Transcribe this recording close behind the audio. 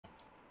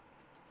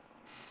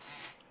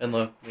And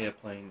look, we are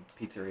playing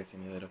Pizzeria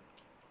Simulator.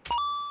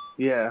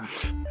 Yeah.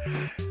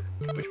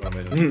 Which one am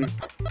I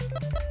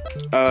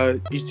doing?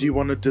 Do you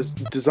want to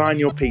design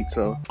your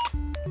pizza?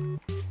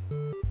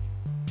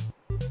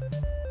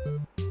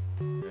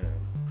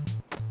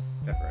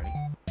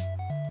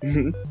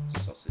 Pepperoni.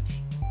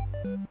 Sausage.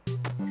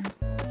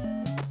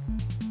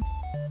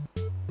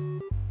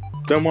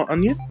 Don't want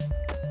onion?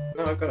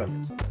 No, I've got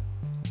onions on there.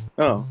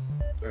 Oh.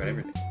 I've got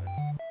everything on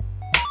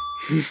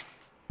there.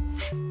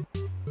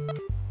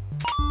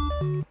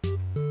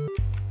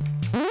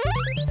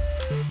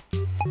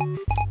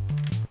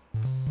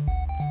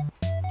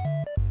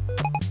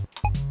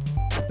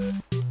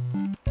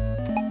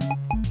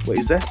 Wait,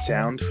 is that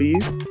sound for you?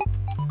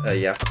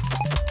 Yeah.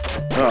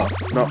 Oh,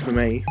 not for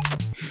me.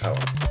 Oh.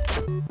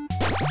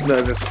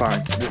 No, that's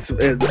fine.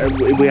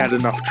 We had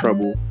enough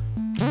trouble.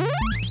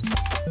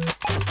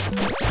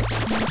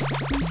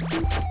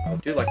 I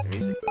do like the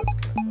music though,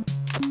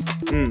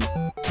 it's kind of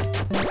fun.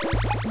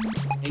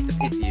 Eat the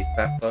pizza, you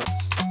fat fucks.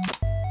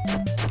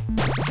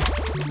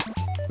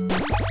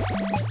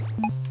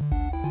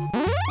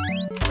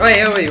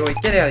 Wait,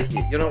 get out of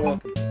here. You're not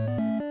welcome.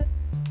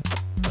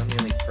 I'm the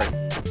only Freddy,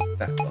 you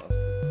fat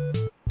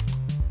bastard.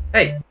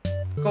 Hey!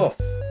 Fuck off.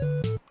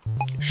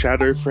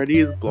 Shadow Freddy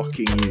is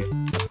blocking you.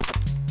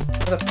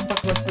 How the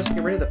fuck am I supposed to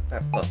get rid of the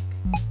fat fuck?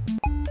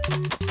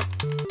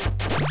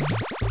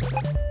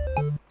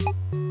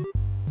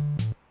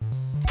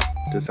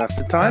 Just have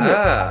to time it.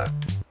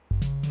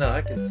 No,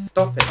 I can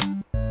stop it.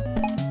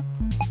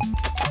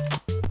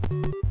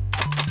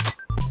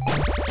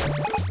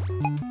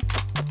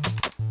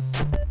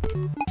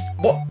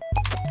 What?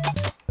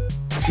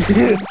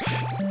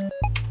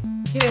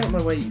 Get out of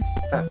my way, you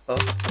fat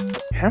fuck.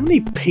 How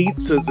many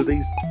pizzas are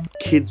these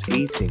kids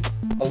eating?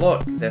 A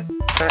lot, they're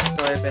fat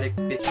diabetic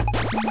bitches.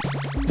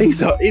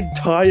 These are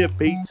entire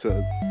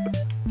pizzas.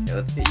 Okay,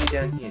 let's get you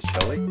down here,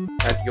 shall we?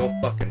 Have your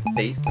fucking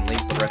feast and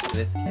leave the rest of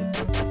this kid.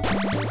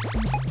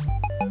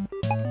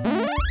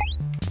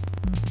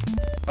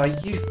 Are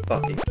you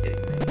fucking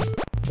kidding me?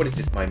 What is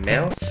this, my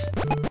mouse?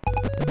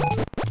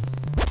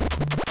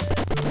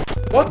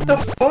 What the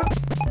fuck?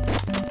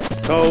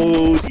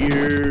 Told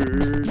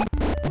you.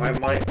 My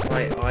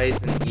eyes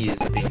and ears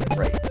are being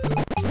raped.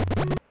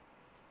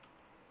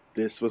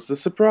 This was the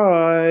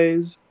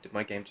surprise. Did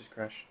my game just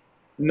crash?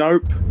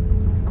 Nope.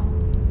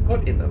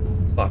 What in the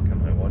fuck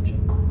am I watching?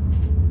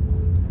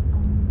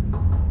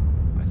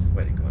 I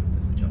swear to God, if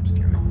there's a jump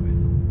scare, I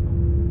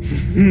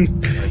quit.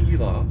 No, you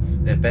laugh.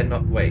 There better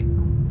not. Wait.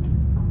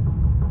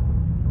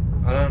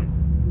 I don't.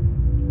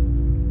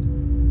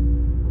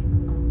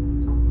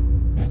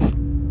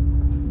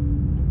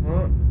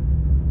 What?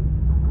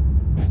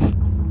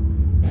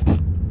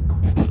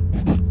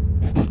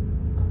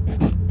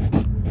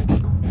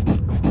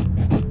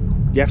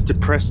 You have to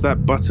press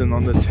that button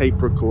on the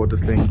tape recorder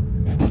thing.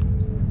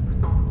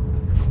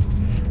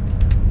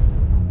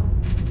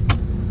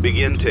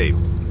 Begin tape.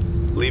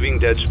 Leaving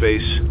dead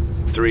space.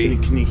 3,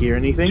 Can you hear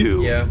anything?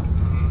 2, Yeah.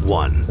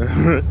 1.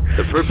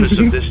 The purpose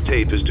of this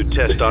tape is to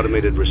test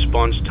automated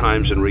response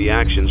times and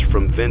reactions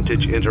from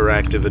vintage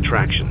interactive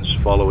attractions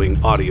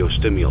following audio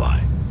stimuli.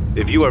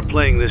 If you are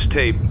playing this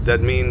tape, that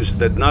means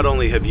that not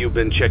only have you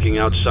been checking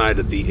outside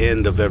at the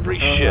end of every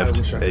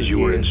shift, as you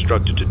were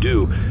instructed to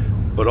do,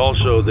 but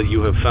also that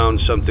you have found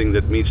something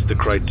that meets the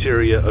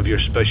criteria of your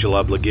special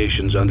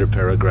obligations under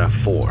paragraph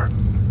 4.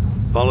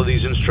 Follow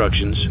these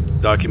instructions,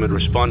 document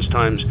response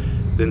times,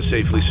 then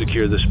safely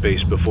secure the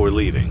space before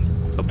leaving.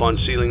 Upon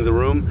sealing the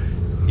room,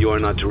 you are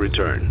not to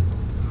return.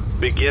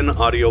 Begin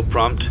audio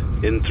prompt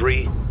in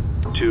 3,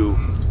 2,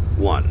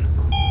 1.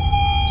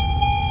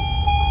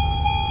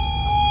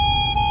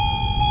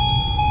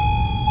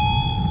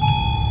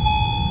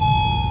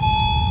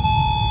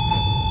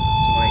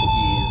 My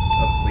ears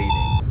are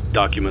bleeding.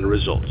 Document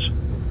results.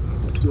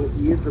 Your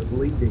ears are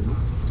bleeding.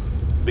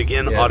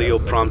 Begin Yeah, audio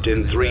that's prompt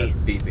in like 3,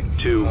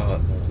 beeping. 2,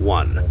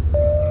 1.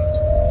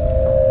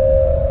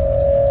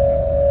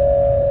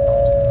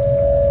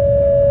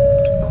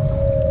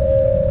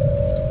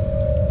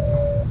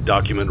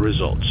 Document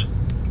results.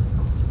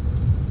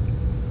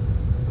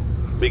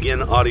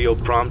 Begin audio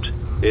prompt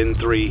in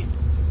 3,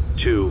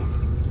 2,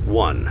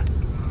 1.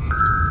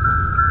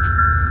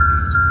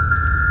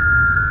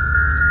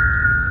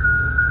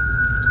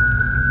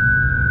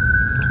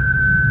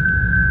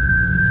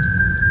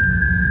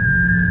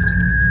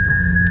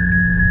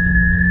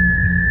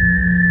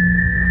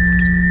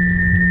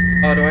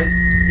 Oh, do I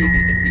see if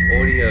the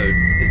audio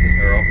pisses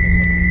her off or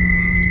something?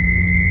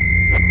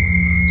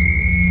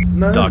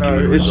 No,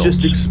 Document it's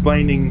just results.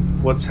 explaining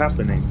what's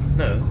happening.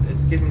 No,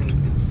 it's giving me.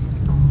 It's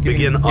giving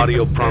Begin different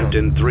audio prompt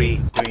sounds. in 3.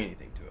 It's doing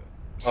anything to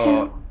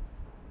it. 2,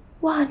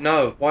 1.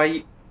 No,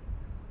 why?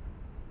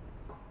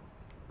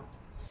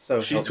 So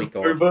She help me took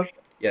God. over.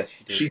 Yes,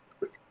 she did. She.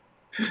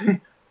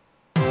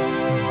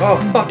 Oh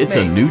fuck It's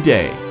me. a new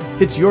day.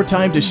 It's your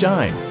time to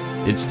shine.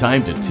 It's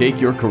time to take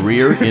your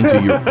career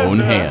into your own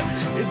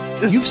hands.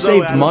 It's just You've so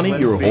saved out of money left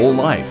your field. whole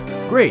life.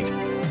 Great.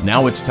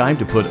 Now it's time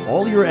to put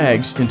all your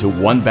eggs into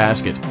one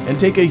basket and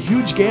take a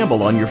huge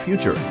gamble on your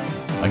future.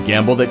 a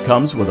gamble that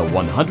comes with a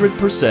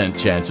 100%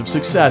 chance of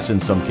success in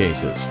some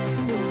cases.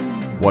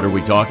 What are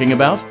we talking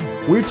about?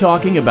 We're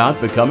talking about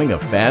becoming a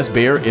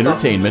Fazbear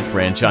Entertainment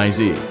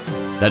franchisee.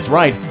 That's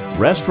right,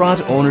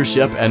 restaurant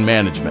ownership and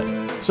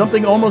management,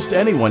 something almost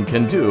anyone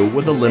can do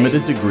with a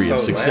limited degree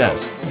of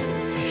success.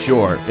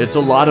 Sure, it's a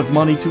lot of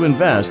money to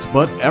invest,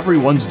 but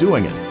everyone's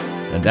doing it,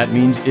 and that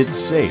means it's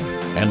safe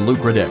and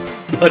lucrative.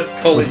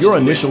 With your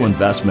initial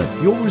investment,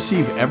 you'll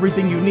receive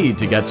everything you need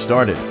to get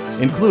started,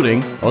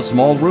 including a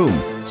small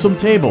room, some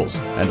tables,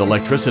 and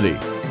electricity.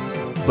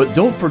 But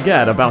don't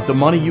forget about the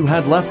money you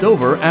had left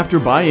over after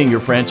buying your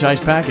franchise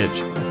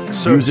package.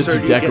 Use it to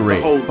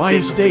decorate, buy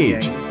a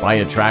stage, buy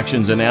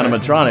attractions and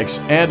animatronics,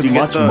 and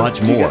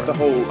much more.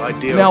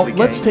 Now,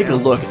 let's take a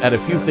look at a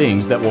few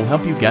things that will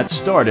help you get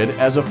started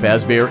as a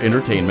Fazbear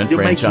Entertainment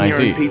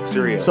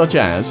franchisee, such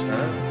as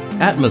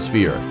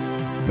atmosphere.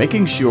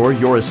 Making sure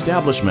your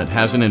establishment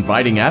has an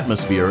inviting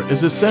atmosphere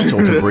is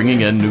essential to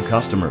bringing in new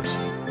customers.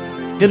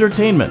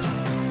 Entertainment.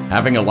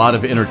 Having a lot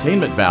of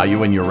entertainment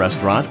value in your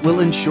restaurant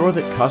will ensure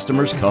that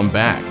customers come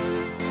back.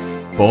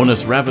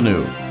 Bonus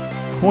revenue.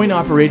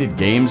 Coin-operated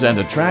games and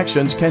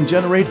attractions can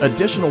generate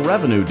additional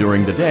revenue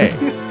during the day,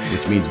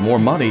 which means more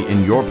money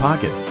in your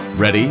pocket,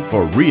 ready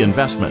for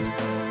reinvestment.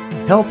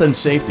 Health and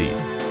safety.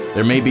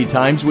 There may be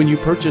times when you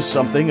purchase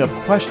something of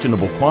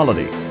questionable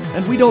quality,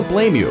 and we don't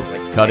blame you.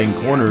 Cutting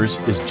corners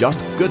is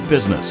just good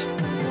business.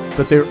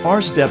 But there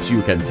are steps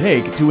you can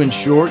take to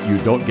ensure you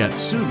don't get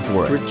sued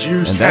for it.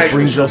 And that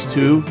brings us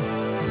to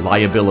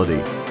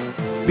liability.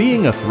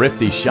 Being a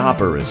thrifty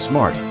shopper is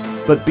smart,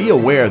 but be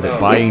aware that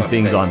buying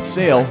things on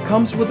sale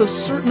comes with a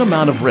certain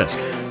amount of risk.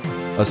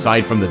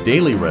 Aside from the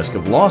daily risk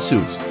of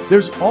lawsuits,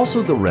 there's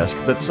also the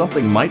risk that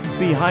something might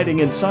be hiding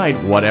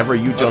inside whatever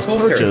you just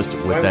purchased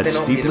with that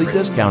steeply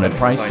discounted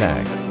price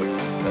tag.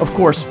 Of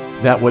course,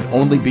 that would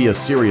only be a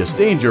serious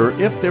danger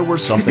if there were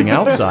something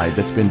outside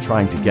that's been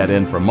trying to get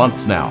in for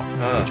months now,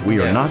 which we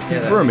are not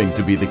confirming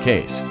to be the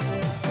case.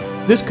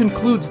 This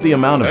concludes the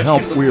amount of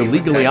help we are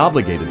legally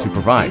obligated to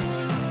provide.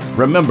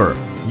 Remember,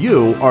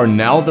 you are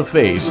now the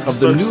face of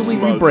the newly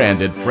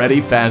rebranded Freddy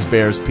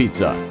Fazbear's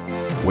Pizza.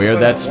 Wear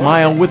that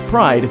smile with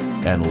pride,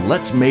 and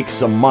let's make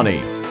some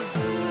money.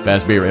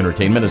 Fazbear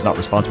Entertainment is not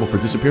responsible for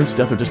disappearance,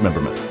 death, or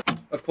dismemberment.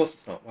 Of course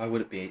it's not. Why would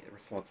it be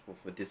responsible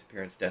for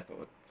disappearance, death,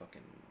 or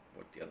fucking...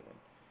 what's the other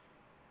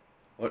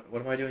one?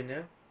 What am I doing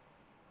now?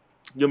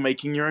 You're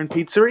making your own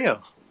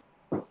pizzeria.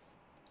 Do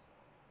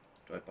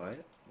I buy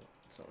it? No,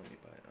 it's not letting me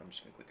buy it. I'm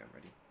just gonna click I'm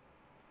ready.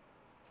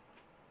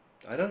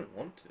 I don't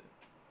want to.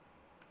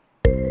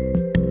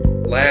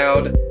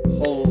 Loud.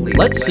 Holy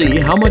Let's see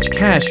how much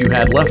cash you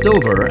had left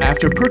over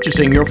after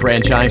purchasing your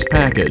franchise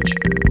package.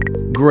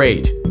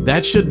 Great.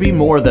 That should be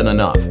more than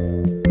enough.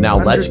 Now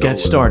let's get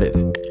started.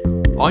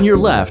 On your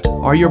left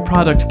are your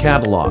product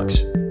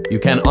catalogs. You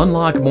can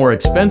unlock more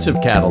expensive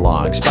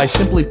catalogs by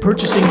simply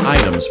purchasing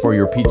items for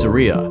your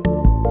pizzeria.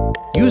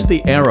 Use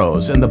the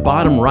arrows in the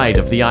bottom right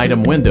of the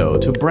item window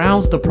to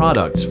browse the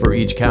products for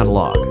each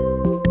catalog.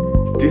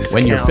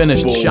 When you're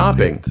finished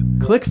shopping,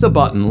 click the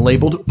button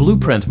labeled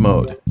Blueprint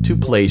Mode to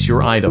place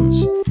your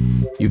items.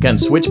 You can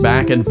switch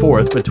back and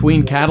forth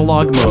between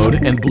Catalog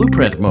Mode and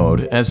Blueprint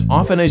Mode as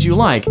often as you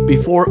like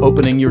before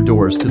opening your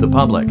doors to the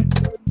public.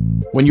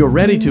 When you're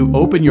ready to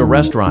open your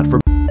restaurant for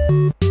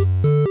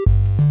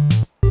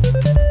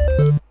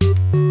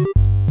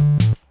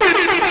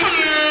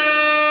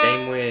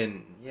game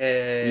win.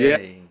 Yay. Yeah.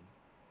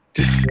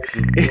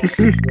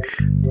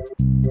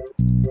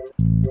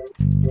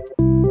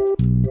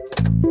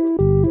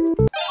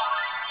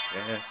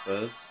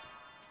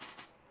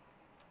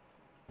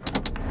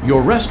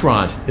 Your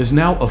restaurant is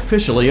now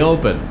officially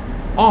open.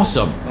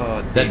 Awesome!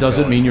 That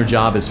doesn't mean your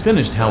job is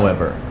finished,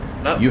 however.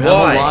 You have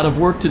a lot of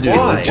work to do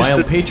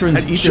while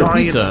patrons eat their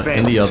pizza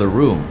in the other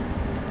room.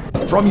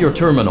 From your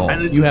terminal,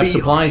 you have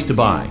supplies to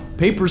buy,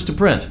 papers to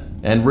print,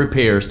 and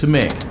repairs to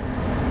make.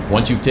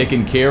 Once you've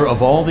taken care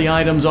of all the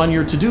items on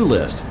your to-do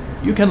list,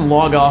 you can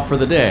log off for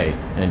the day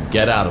and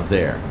get out of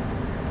there.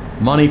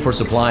 Money for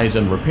supplies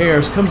and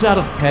repairs comes out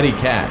of petty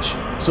cash,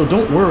 so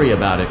don't worry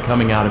about it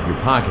coming out of your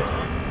pocket.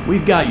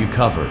 We've got you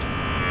covered.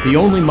 The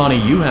only money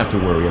you have to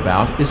worry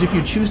about is if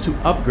you choose to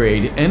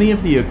upgrade any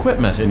of the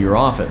equipment in your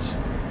office.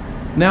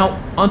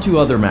 Now, onto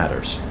other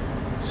matters.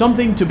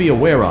 Something to be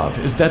aware of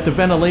is that the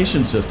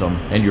ventilation system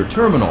and your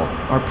terminal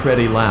are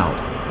pretty loud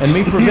and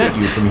may prevent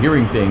you from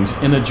hearing things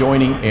in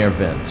adjoining air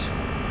vents.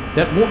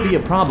 That won't be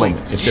a problem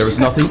if there is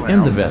nothing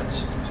in the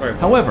vents.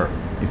 However,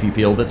 if you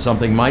feel that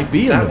something might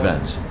be in the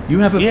vents, you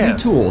have a few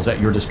tools at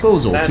your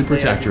disposal to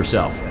protect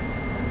yourself.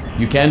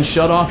 You can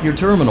shut off your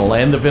terminal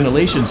and the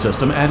ventilation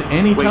system at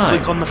any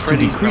time to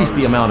decrease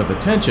the amount of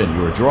attention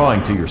you are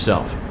drawing to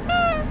yourself.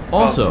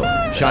 Also,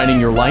 shining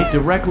your light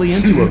directly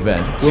into a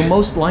vent will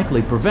most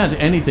likely prevent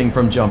anything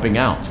from jumping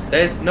out.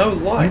 There's no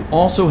light. You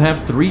also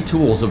have 3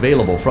 tools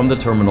available from the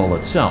terminal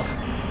itself.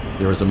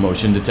 There is a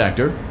motion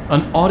detector,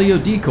 an audio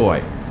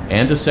decoy,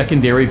 and a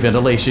secondary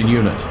ventilation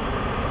unit.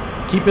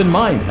 Keep in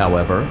mind,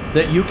 however,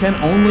 that you can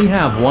only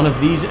have one of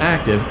these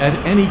active at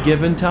any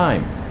given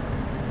time.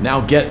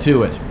 Now get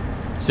to it.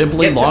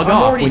 Simply Yeah, log I'm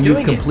off already when you've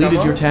doing it, completed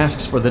come your on.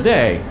 tasks for the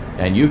day,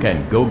 and you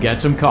can go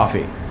get some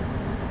coffee.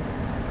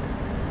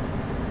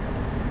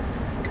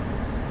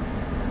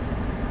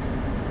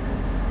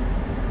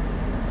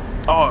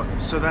 Oh,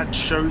 so that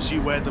shows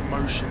you where the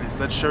motion is.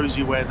 That shows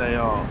you where they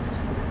are.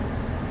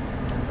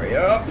 Hurry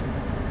up.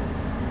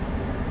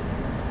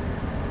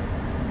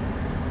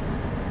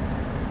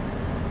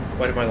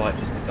 Why did my light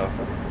just get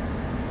darker?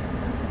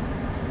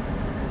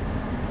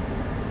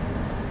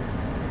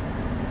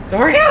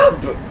 Hurry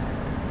up!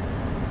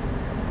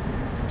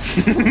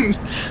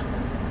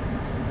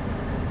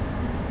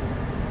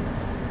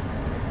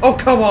 Oh,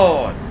 come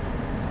on!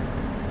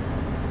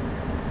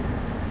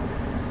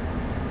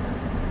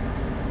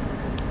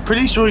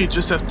 Pretty sure you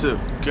just have to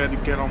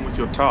get on with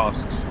your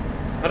tasks.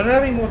 I don't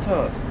have any more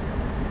tasks.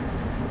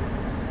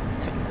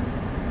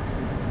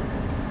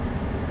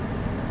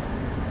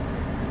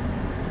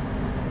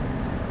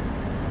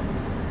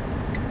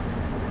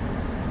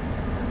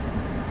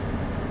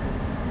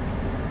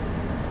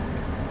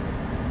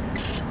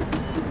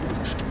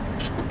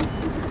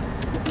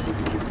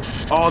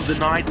 Oh, the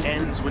night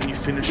ends when you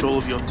finish all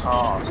of your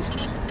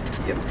tasks.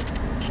 Yep.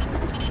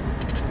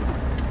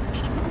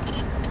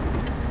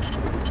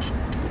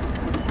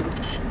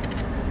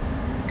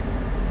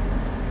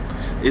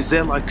 Is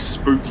there like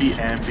spooky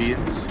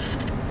ambience?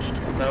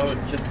 No,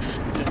 it's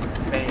just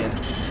fan.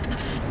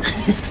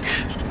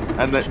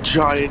 And that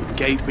giant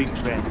gaping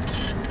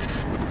vent.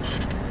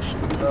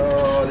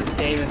 Oh, this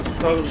game is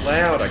so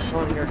loud. I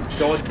can't hear a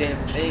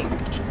goddamn thing.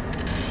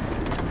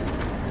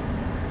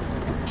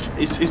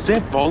 Is there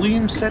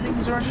volume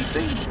settings or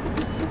anything?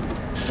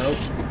 Nope.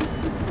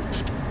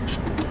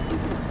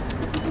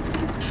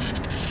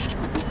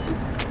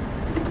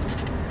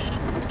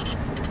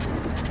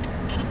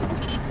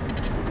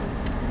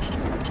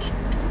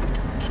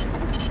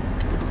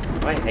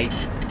 I hate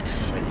it.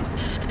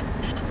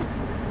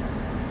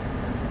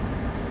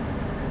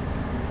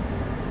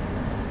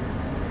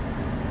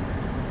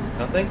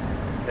 Nothing?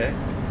 Okay,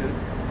 that's good.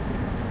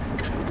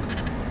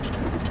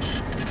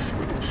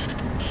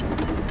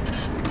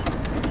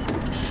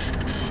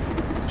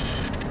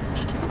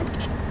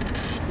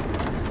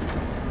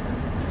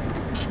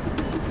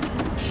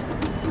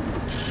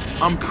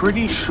 I'm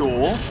pretty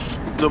sure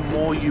the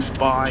more you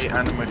buy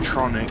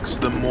animatronics,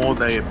 the more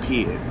they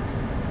appear.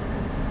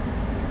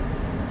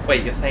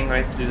 Wait, you're saying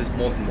I have to do this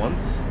more than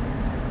once?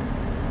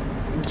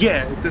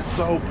 Yeah, that's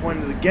the whole point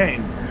of the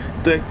game.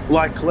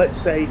 Like, let's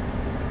say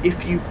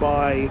if you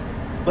buy,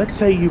 let's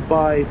say you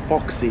buy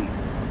Foxy,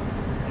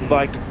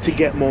 like, to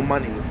get more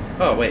money.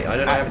 Oh, wait, I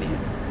don't have any.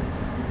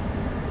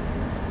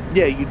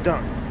 Yeah, you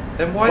don't.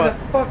 Then why the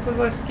fuck was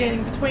I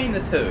scanning between the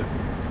two?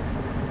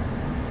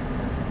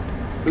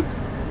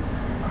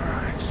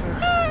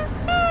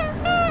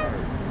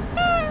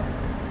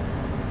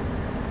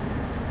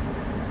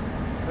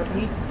 I don't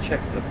need to check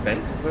the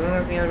vents because I don't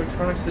have any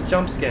animatronics to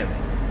jump scare me.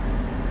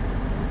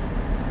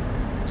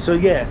 So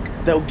yeah,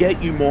 they'll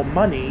get you more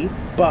money,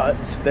 but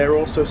they're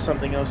also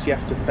something else you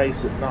have to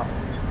face at night.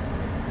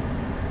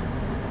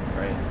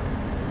 Right.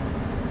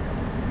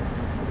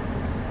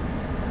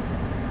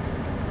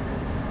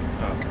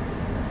 Oh.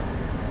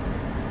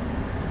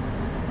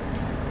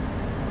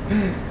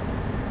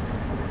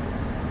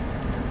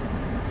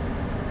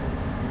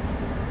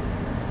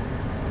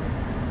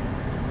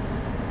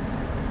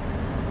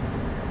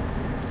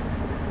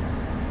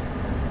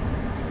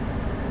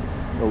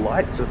 The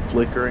lights are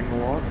flickering a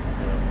lot.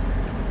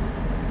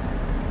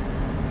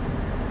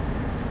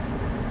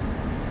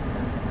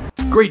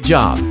 Great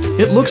job.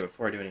 It looks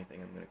Before I do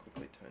anything, I'm going to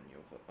quickly turn you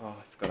over. Oh,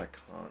 I forgot I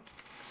can't.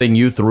 thing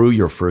you through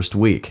your first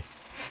week.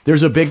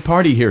 There's a big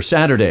party here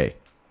Saturday,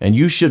 and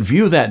you should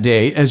view that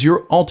day as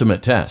your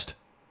ultimate test.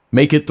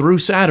 Make it through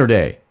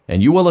Saturday,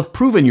 and you will have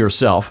proven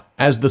yourself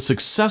as the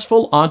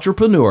successful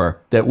entrepreneur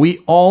that we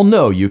all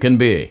know you can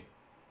be.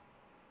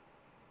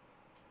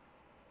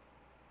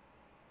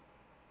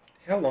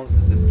 How long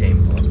does this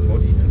game last for,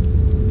 do you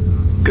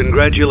know?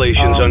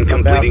 Congratulations on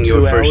about completing 2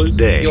 your hours. first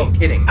day. You're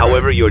kidding, right?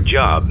 However, your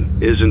job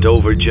isn't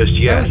over just How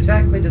yet.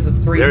 exactly does a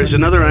There is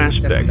another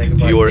 387 aspect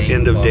to megabyte your game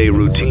end-of-day last for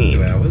more than 2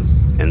 routine. hours?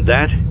 And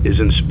that is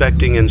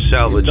inspecting and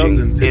salvaging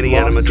doesn't. It any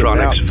lasts about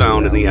animatronics 2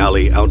 found in the hours.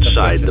 alley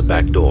outside the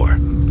back door.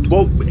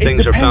 Well, it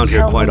Things are found depends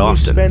here how quite long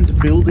you often. spend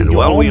building And your-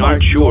 while we oh my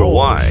aren't sure God.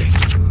 why,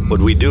 what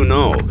we do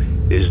know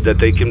is that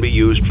they can be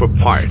used for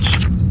parts,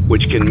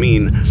 which can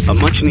mean a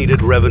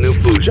much-needed revenue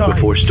boost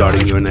before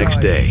starting your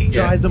next day.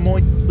 The more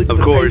you lick Of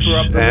the course, paper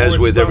up, the as more it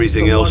with starts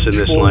everything to else in lunge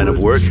this line of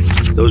work,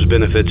 forward. those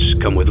benefits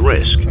come with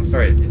risk. I'm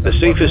sorry. The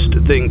safest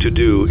thing to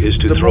do is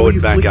to The throw more it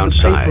you back flick the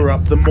outside. paper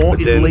up, the more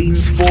But it then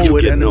leans you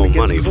forward get and no it gets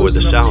money for close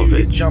the enough to you get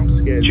salvage. jump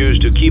scared. Choose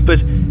to keep it,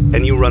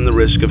 and you run the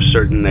risk of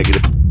certain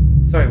negative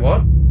Sorry,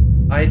 what?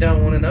 I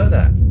don't want to know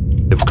that.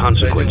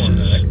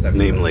 consequences,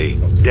 namely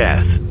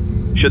death,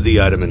 should the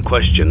item in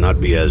question not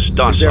be as there a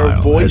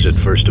docile voice? as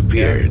it first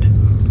appeared.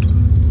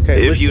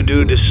 Okay, If you listen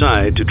do to it.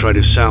 decide to try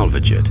to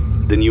salvage it,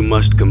 then you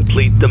must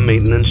complete the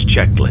maintenance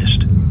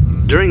checklist.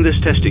 During this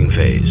testing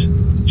phase,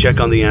 check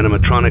on the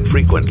animatronic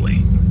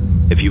frequently.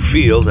 If you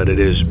feel that it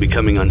is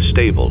becoming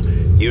unstable,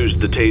 use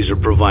the taser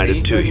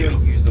provided to you.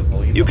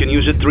 You can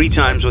use it 3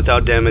 times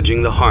without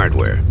damaging the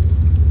hardware.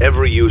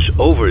 Every use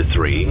over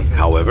 3,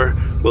 however,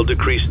 will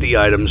decrease the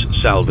item's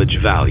salvage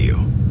value.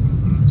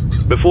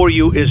 Before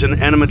you is an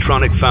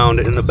animatronic found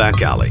in the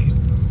back alley.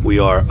 We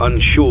are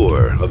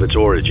unsure of its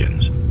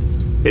origins.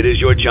 It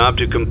is your job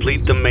to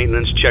complete the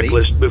maintenance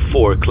checklist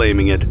before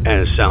claiming it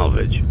as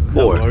salvage.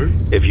 Or,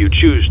 if you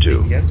choose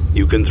to,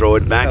 you can throw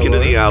it back into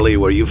the alley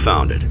where you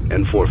found it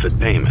and forfeit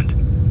payment.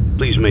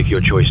 Please make your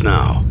choice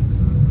now.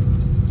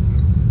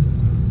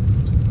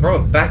 Throw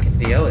it back into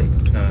the alley.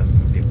 No, I'm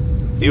confused.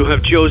 You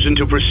have chosen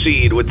to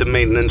proceed with the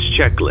maintenance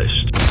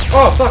checklist.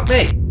 Oh, fuck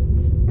me!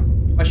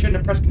 I shouldn't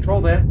have pressed control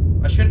there.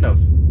 I shouldn't have.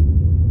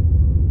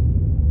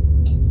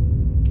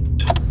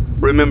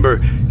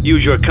 Remember,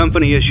 use your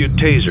company-issued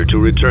taser to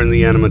return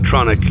the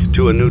animatronic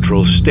to a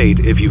neutral state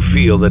if you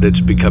feel that it's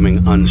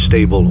becoming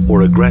unstable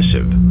or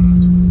aggressive.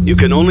 You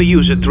can only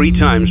use it 3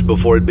 times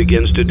before it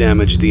begins to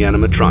damage the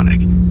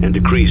animatronic and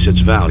decrease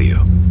its value.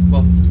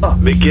 Well, fuck.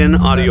 Begin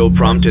audio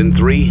prompt in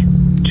 3,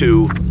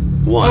 2,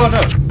 1. Oh,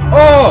 no.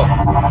 Oh!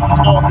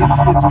 Oh,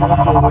 it's more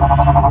forward.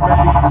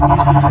 Remember, you can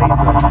use the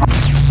taser.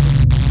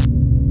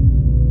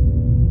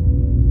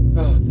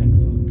 Oh, thank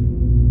fuck.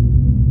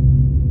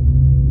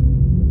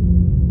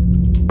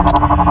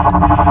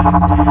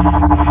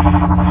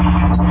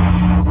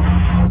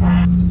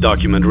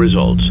 Document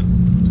results.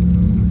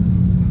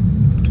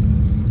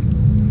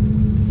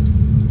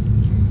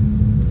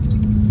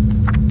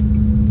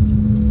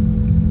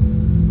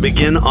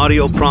 Begin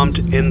audio prompt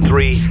in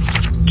 3,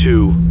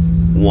 2,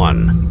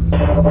 1.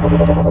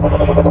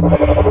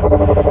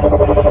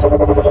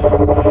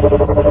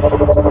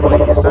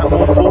 Wait, is that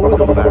more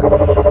forward or back?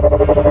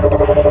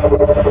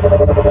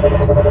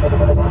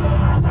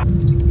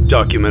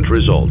 Document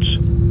results.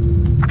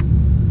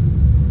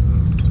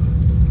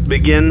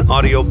 Begin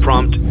audio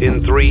prompt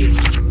in 3,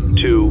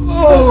 2,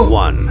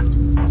 1.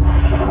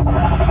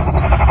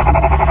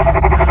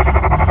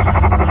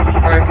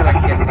 I reckon I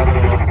can get another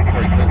one off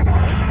before he kills me.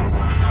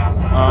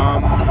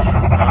 I'm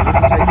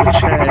gonna take a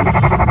chance.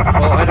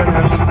 Well, I don't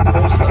have any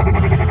control stuff. I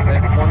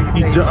have one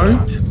You taser.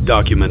 don't?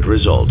 Document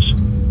results.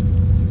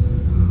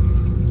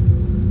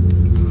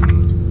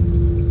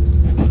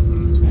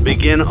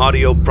 Begin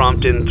audio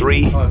prompt in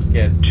 3, Oh, I'm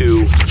scared.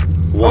 2,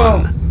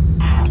 1.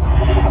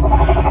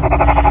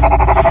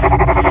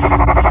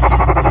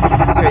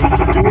 Okay, you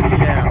can do it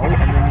now, and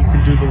then you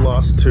can do the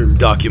last 2.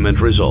 Document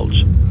results.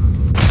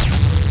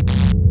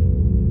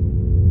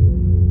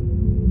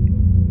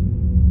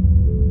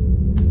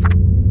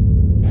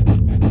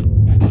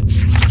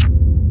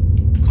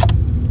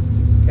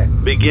 Okay.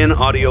 Begin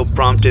audio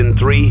prompt in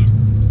 3,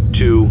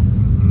 2,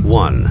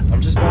 1.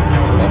 I'm just marking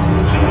out the boxes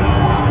to show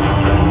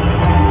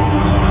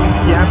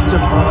You have to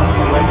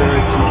mark whether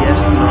it's a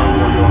yes, no,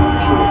 or you're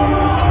unsure.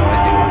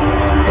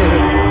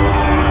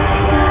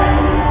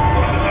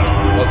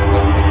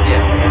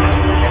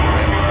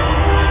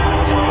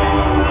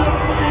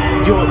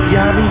 You're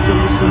having to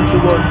listen to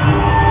what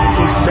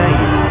he's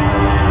saying.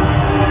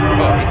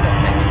 Oh, he's not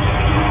saying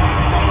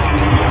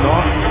He's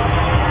not?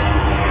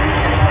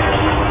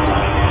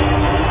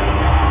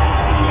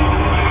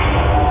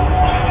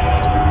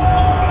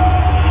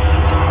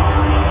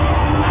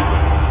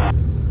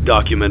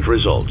 Document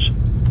results.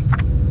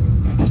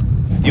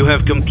 You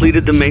have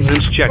completed the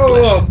maintenance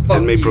checklist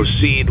and may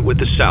proceed with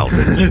the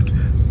salvage.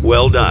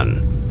 Well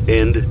done.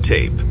 End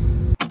tape.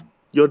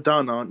 You're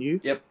done, aren't you?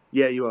 Yep.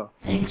 Yeah, you are.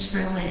 Thanks for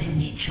letting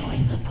me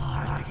join the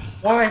party.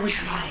 Why I'll would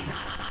try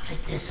not to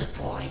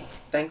disappoint.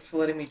 Thanks for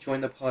letting me join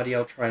the party.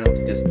 I'll try not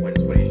to disappoint,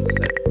 is what he just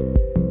said.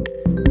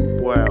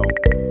 Wow.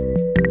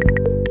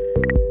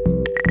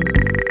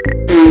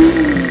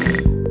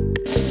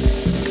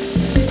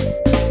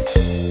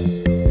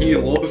 You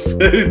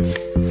lawsuits.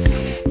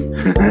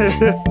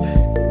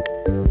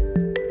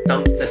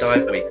 Dumpster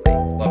dive weekly.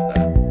 Love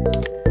that.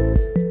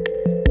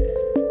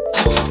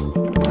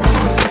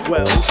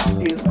 Well,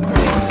 here's the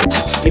thing.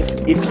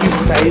 If you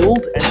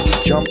failed and he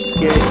jump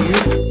scared you,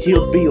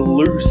 he'll be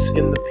loose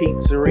in the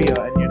pizzeria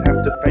and you'd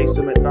have to face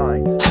him at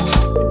night.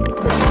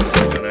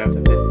 Don't have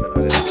to face him at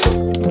night.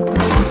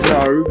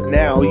 No,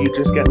 now you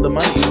just get the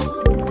money.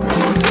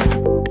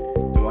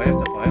 Do I have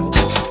to buy all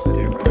this? I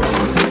do,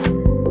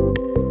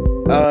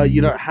 right?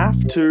 You don't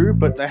have to,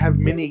 but they have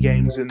mini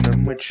games in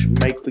them which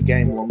make the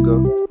game longer.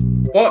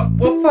 What?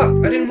 Well,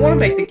 fuck. I didn't want to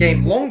make the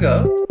game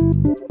longer.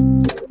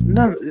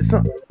 No, it's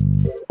not.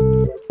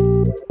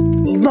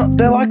 Not,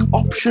 they're like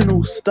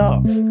optional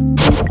stuff.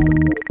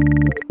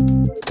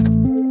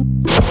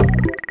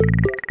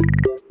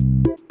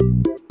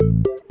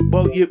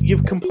 Well,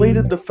 you've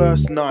completed the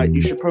first night.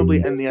 You should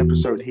probably end the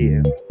episode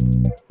here.